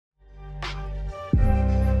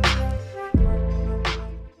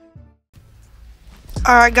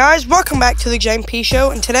Alright guys, welcome back to the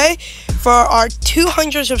Thejmpshow, and today for our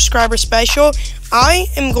 200 subscriber special, I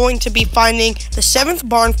am going to be finding the 7th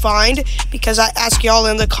barn find because I asked y'all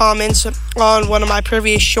in the comments on one of my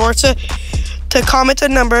previous shorts to comment a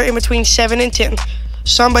number in between 7 and 10.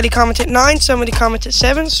 Somebody commented 9, somebody commented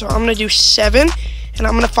 7, so I'm going to do 7, and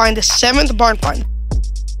I'm going to find the 7th barn find.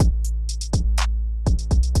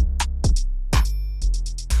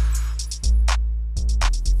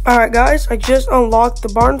 Alright guys, I just unlocked the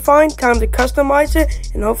barn find. Time to customize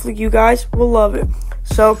it, and hopefully you guys will love it.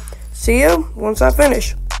 So, see you once I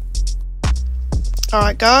finish.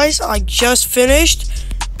 Alright guys, I just finished,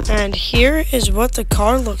 and here is what the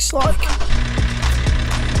car looks like.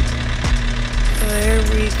 There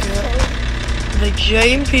we go. The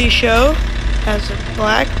Thejmpshow has a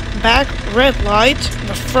black back red light,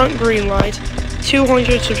 the front green light,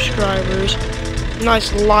 200 subscribers,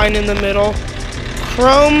 nice line in the middle.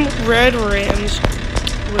 Chrome red rims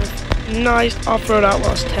with nice Off-Road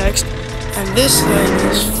Outlaws text, and this thing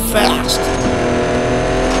is fast,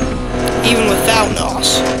 even without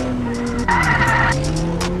NOS.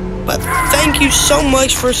 But thank you so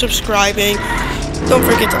much for subscribing. Don't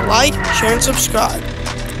forget to like, share, and subscribe.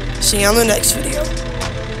 See you on the next video.